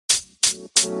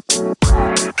Hey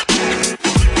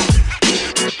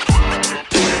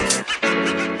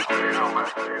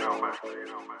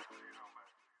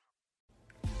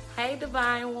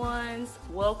Divine Ones,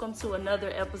 welcome to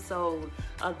another episode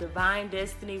of Divine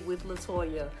Destiny with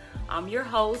Latoya. I'm your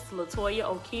host, Latoya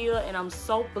Okia, and I'm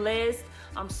so blessed,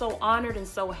 I'm so honored and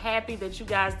so happy that you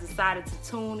guys decided to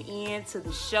tune in to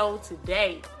the show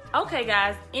today. Okay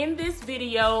guys, in this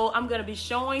video, I'm going to be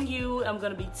showing you, I'm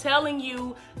going to be telling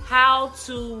you how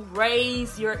to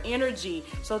raise your energy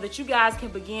so that you guys can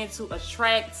begin to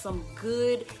attract some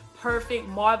good, perfect,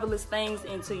 marvelous things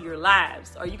into your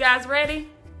lives. Are you guys ready?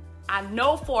 I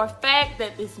know for a fact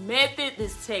that this method,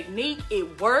 this technique,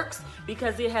 it works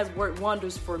because it has worked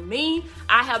wonders for me.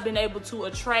 I have been able to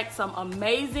attract some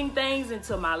amazing things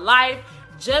into my life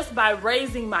just by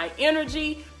raising my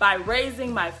energy, by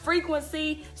raising my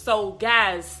frequency. So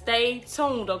guys, stay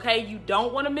tuned, okay? You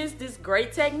don't want to miss this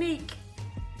great technique.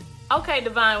 Okay,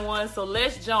 Divine Ones, so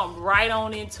let's jump right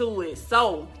on into it.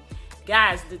 So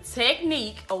guys, the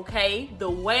technique, okay,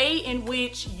 the way in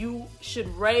which you should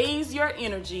raise your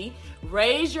energy,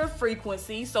 raise your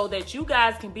frequency so that you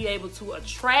guys can be able to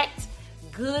attract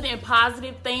good and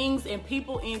positive things and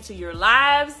people into your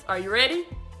lives. Are you ready?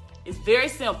 It's very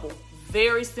simple,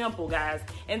 guys.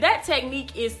 And that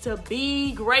technique is to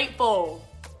be grateful.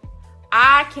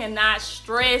 I cannot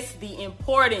stress the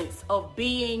importance of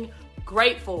being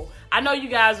grateful. I know you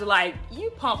guys are like,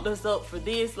 you pumped us up for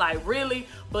this, like really?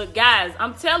 But guys,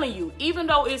 I'm telling you, even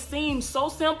though it seems so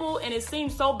simple and it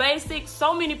seems so basic,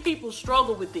 so many people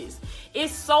struggle with this.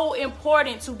 It's so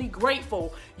important to be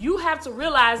grateful. You have to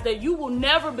realize that you will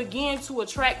never begin to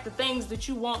attract the things that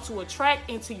you want to attract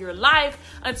into your life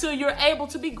until you're able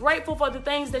to be grateful for the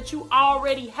things that you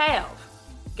already have.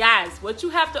 Guys, what you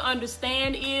have to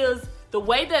understand is the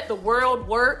way that the world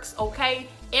works, okay?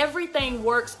 Everything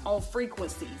works on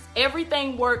frequencies.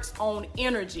 Everything works on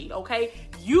energy, okay?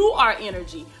 You are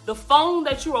energy. The phone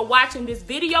that you are watching this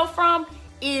video from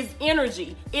is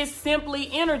energy. It's simply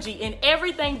energy, and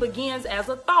everything begins as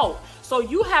a thought. So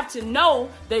you have to know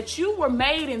that you were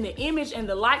made in the image and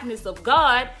the likeness of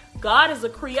God. God is a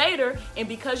creator, and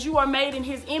because you are made in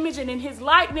his image and in his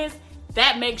likeness,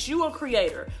 that makes you a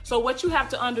creator. So what you have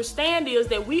to understand is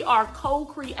that we are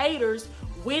co-creators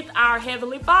with our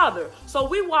Heavenly Father. So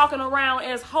we walking around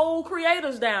as whole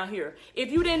creators down here. If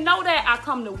you didn't know that, I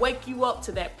come to wake you up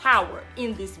to that power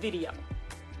in this video.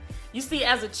 You see,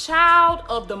 as a child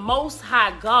of the Most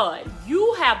High God,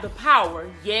 you have the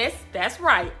power. Yes, that's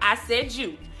right. I said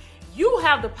you. You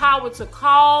have the power to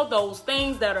call those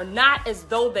things that are not as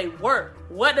though they were.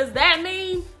 What does that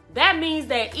mean? That means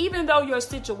that even though your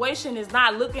situation is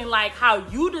not looking like how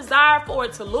you desire for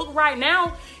it to look right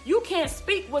now, you can't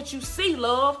speak what you see,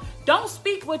 love. Don't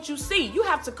speak what you see. You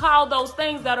have to call those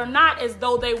things that are not as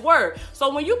though they were.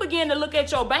 So when you begin to look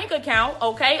at your bank account,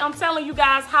 okay, I'm telling you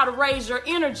guys how to raise your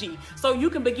energy so you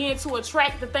can begin to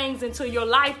attract the things into your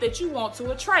life that you want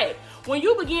to attract. When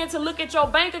you begin to look at your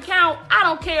bank account, I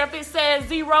don't care if it says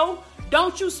 0.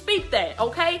 Don't you speak that,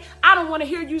 okay? I don't want to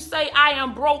hear you say, I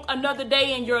am broke another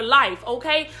day in your life,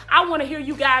 okay? I want to hear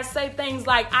you guys say things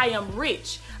like, I am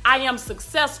rich, I am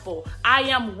successful, I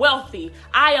am wealthy,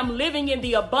 I am living in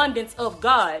the abundance of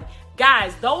God.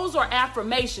 Guys, those are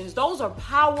affirmations. Those are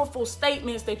powerful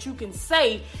statements that you can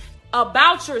say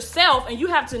about yourself, and you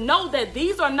have to know that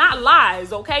these are not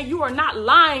lies, okay? You are not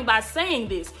lying by saying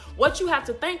this. What you have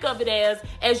to think of it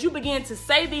as you begin to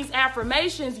say these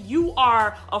affirmations, you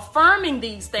are affirming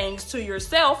these things to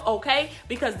yourself, okay?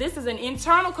 Because this is an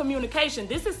internal communication.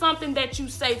 This is something that you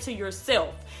say to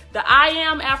yourself. The I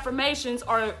am affirmations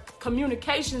are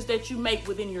communications that you make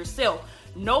within yourself.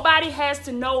 Nobody has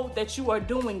to know that you are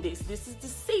doing this. This is the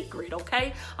secret,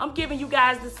 okay? I'm giving you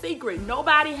guys the secret.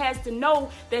 Nobody has to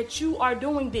know that you are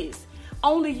doing this.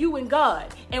 Only you and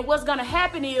God. And what's going to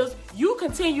happen is you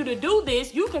continue to do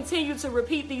this. You continue to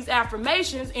repeat these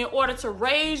affirmations in order to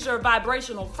raise your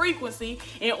vibrational frequency,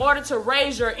 in order to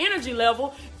raise your energy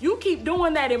level. You keep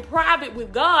doing that in private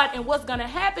with God. And what's going to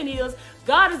happen is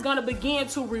God is going to begin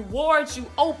to reward you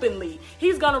openly.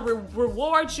 He's going to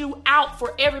reward you out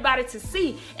for everybody to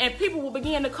see. And people will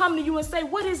begin to come to you and say,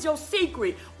 what is your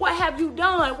secret? What have you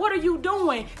done? What are you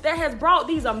doing that has brought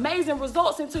these amazing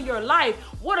results into your life?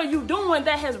 What are you doing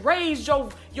that has raised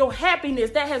your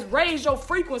happiness, that has raised your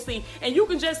frequency? And you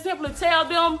can just simply tell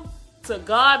them, to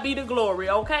God be the glory,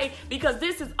 okay? Because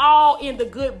this is all in the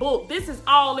good book. This is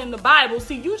all in the Bible.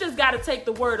 See, you just got to take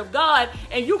the word of God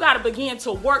and you got to begin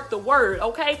to work the word,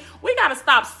 okay? We got to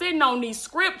stop sitting on these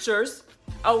scriptures,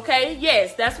 okay?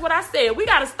 Yes, that's what I said. We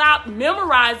got to stop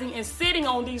memorizing and sitting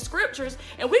on these scriptures,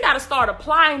 and we got to start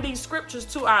applying these scriptures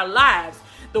to our lives.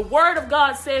 The word of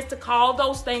God says to call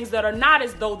those things that are not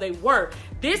as though they were.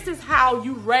 This is how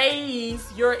you raise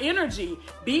your energy.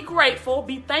 Be grateful,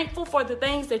 be thankful for the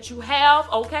things that you have,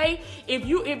 okay? If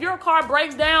your car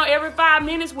breaks down every 5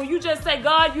 minutes, will you just say,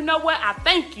 God, you know what? I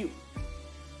thank you.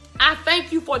 I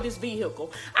thank you for this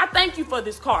vehicle. I thank you for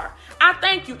this car. I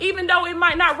thank you. Even though it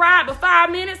might not ride but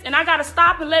 5 minutes and I got to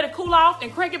stop and let it cool off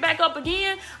and crank it back up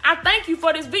again, I thank you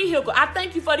for this vehicle. I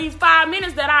thank you for these 5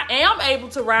 minutes that I am able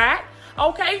to ride.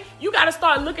 Okay, you got to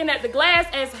start looking at the glass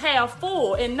as half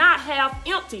full and not half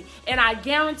empty. And I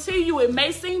guarantee you, it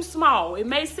may seem small, it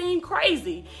may seem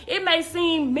crazy, it may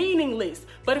seem meaningless.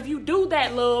 But if you do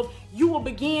that, love, you will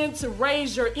begin to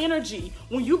raise your energy.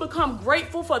 When you become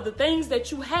grateful for the things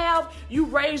that you have, you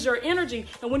raise your energy.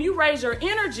 And when you raise your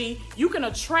energy, you can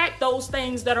attract those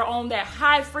things that are on that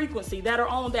high frequency, that are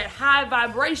on that high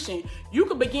vibration. You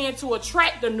can begin to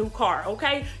attract the new car,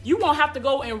 okay? You won't have to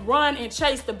go and run and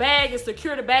chase the bag and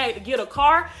secure the bag to get a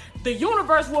car. The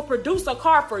universe will produce a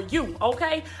car for you,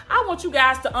 okay? I want you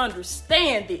guys to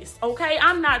understand this, okay?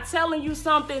 I'm not telling you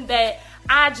something that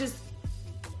I just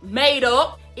made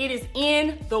up. It is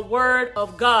in the word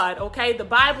of God, okay? The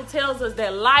Bible tells us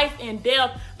that life and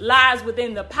death lies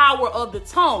within the power of the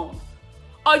tongue.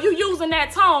 Are you using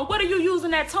that tongue? What are you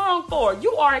using that tongue for?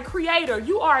 You are a creator.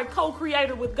 You are a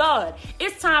co-creator with God.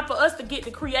 It's time for us to get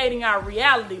to creating our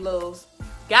reality, loves.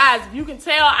 Guys, if you can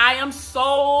tell, I am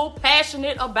so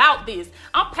passionate about this.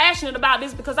 I'm passionate about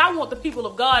this because I want the people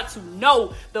of God to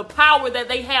know the power that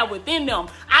they have within them.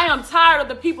 I am tired of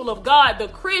the people of God, the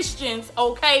Christians,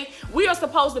 okay? We are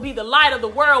supposed to be the light of the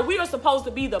world. We are supposed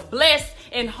to be the blessed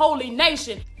and holy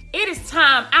nation. It is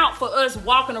time out for us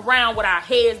walking around with our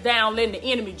heads down, letting the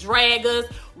enemy drag us,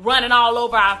 running all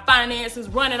over our finances,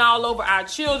 running all over our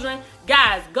children.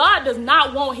 Guys, God does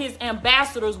not want his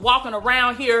ambassadors walking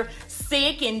around here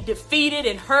sick and defeated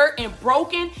and hurt and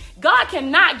broken. God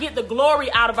cannot get the glory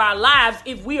out of our lives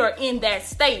if we are in that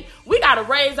state. We got to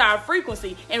raise our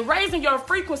frequency, and raising your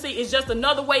frequency is just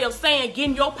another way of saying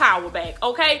getting your power back,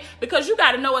 okay? Because you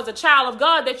got to know as a child of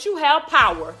God that you have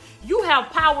power. You have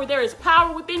power. There is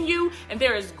power within you, and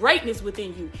there is greatness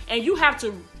within you, and you have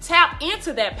to tap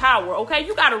into that power, okay?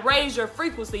 You got to raise your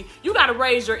frequency. You got to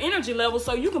raise your energy level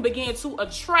so you can begin to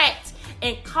attract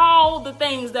and call the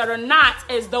things that are not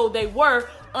as though they were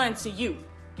unto you.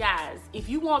 Guys, if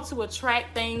you want to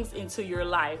attract things into your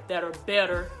life that are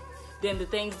better than the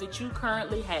things that you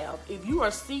currently have, if you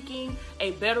are seeking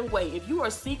a better way, if you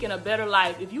are seeking a better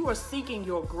life, if you are seeking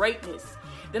your greatness,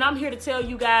 then I'm here to tell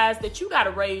you guys that you got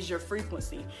to raise your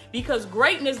frequency, because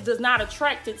greatness does not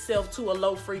attract itself to a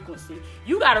low frequency.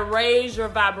 You got to raise your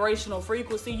vibrational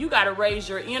frequency. You got to raise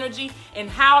your energy. And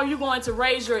how are you going to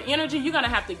raise your energy? You're going to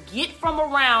have to get from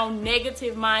around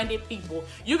negative-minded people.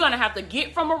 You're going to have to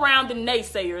get from around the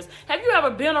naysayers. Have you ever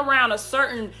been around a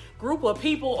certain group of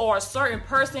people or a certain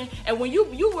person, and when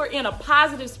you were in a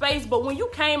positive space, but when you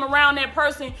came around that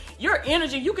person, your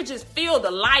energy, you could just feel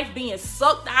the life being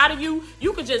sucked out of you.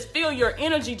 You could just feel your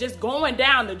energy just going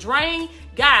down the drain.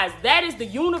 Guys, that is the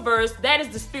universe, that is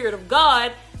the spirit of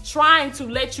God trying to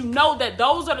let you know that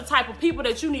those are the type of people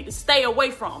that you need to stay away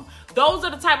from. Those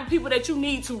are the type of people that you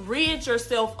need to rid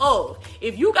yourself of.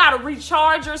 If you got to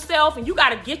recharge yourself and you got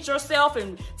to get yourself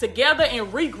together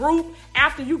and regroup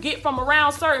after you get from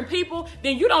around certain people,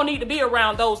 then you don't need to be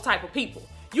around those type of people.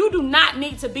 You do not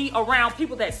need to be around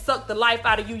people that suck the life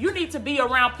out of you. You need to be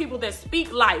around people that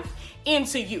speak life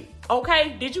into you.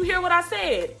 Okay? Did you hear what I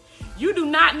said? You do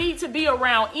not need to be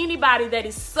around anybody that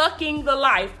is sucking the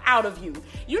life out of you.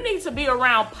 You need to be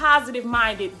around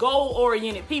positive-minded,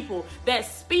 goal-oriented people that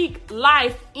speak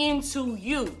life into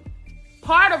you.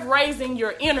 Part of raising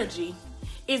your energy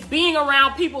is being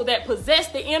around people that possess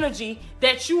the energy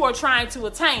that you are trying to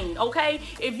attain, okay?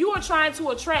 If you are trying to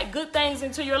attract good things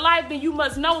into your life, then you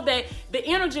must know that the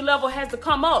energy level has to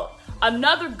come up.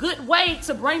 Another good way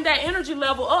to bring that energy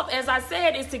level up, as I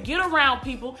said, is to get around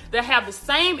people that have the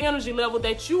same energy level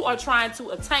that you are trying to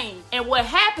attain. And what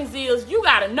happens is you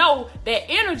got to know that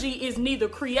energy is neither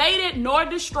created nor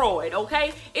destroyed,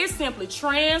 okay? It's simply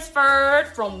transferred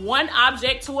from one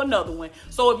object to another one.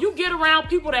 So if you get around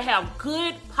people that have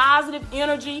good, positive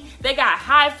energy, they got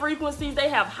high frequencies, they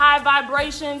have high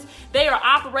vibrations, they are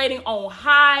operating on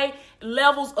high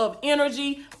levels of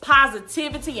energy,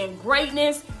 positivity, and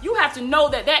greatness, you have to know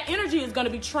that that energy is going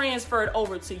to be transferred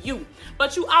over to you.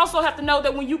 But you also have to know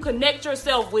that when you connect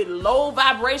yourself with low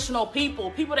vibrational people,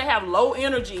 people that have low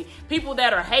energy, people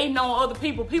that are hating on other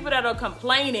people, people that are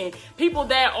complaining, people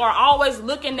that are always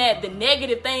looking at the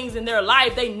negative things in their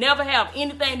life, they never have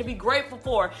anything to be grateful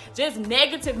for, just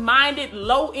negative minded,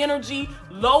 low energy,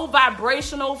 low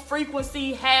vibrational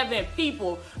frequency having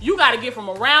people. You got to get from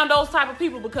around those type of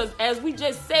people, because as we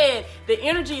just said, the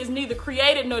energy is neither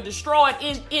created nor destroyed.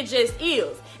 It just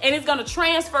is. And it's going to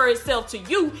transfer itself to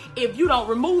you if you don't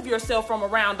remove yourself from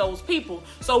around those people.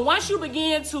 So once you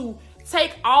begin to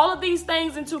take all of these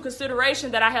things into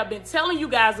consideration that I have been telling you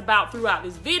guys about throughout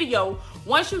this video,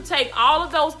 once you take all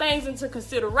of those things into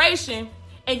consideration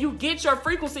and you get your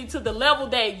frequency to the level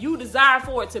that you desire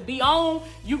for it to be on,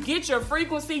 you get your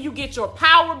frequency, you get your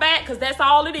power back, because that's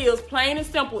all it is, plain and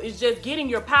simple. It's just getting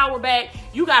your power back.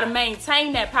 You got to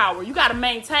maintain that power. You got to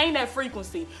maintain that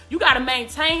frequency. You got to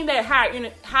maintain that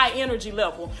high energy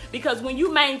level, because when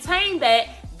you maintain that,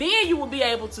 then you will be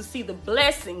able to see the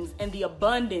blessings and the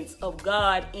abundance of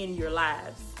God in your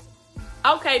lives.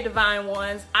 Okay, Divine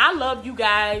Ones, I love you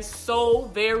guys so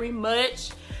very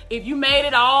much. If you made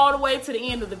it all the way to the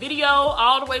end of the video,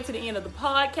 all the way to the end of the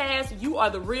podcast, you are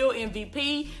the real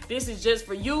MVP. This is just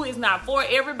for you. It's not for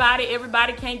everybody.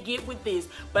 Everybody can't get with this.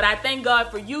 But I thank God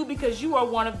for you, because you are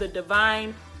one of the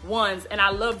divine ones, and I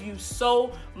love you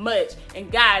so much.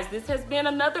 And guys, this has been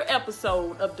another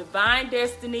episode of Divine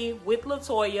Destiny with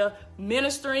Latoya,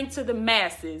 ministering to the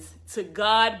masses. To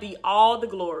God be all the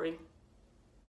glory.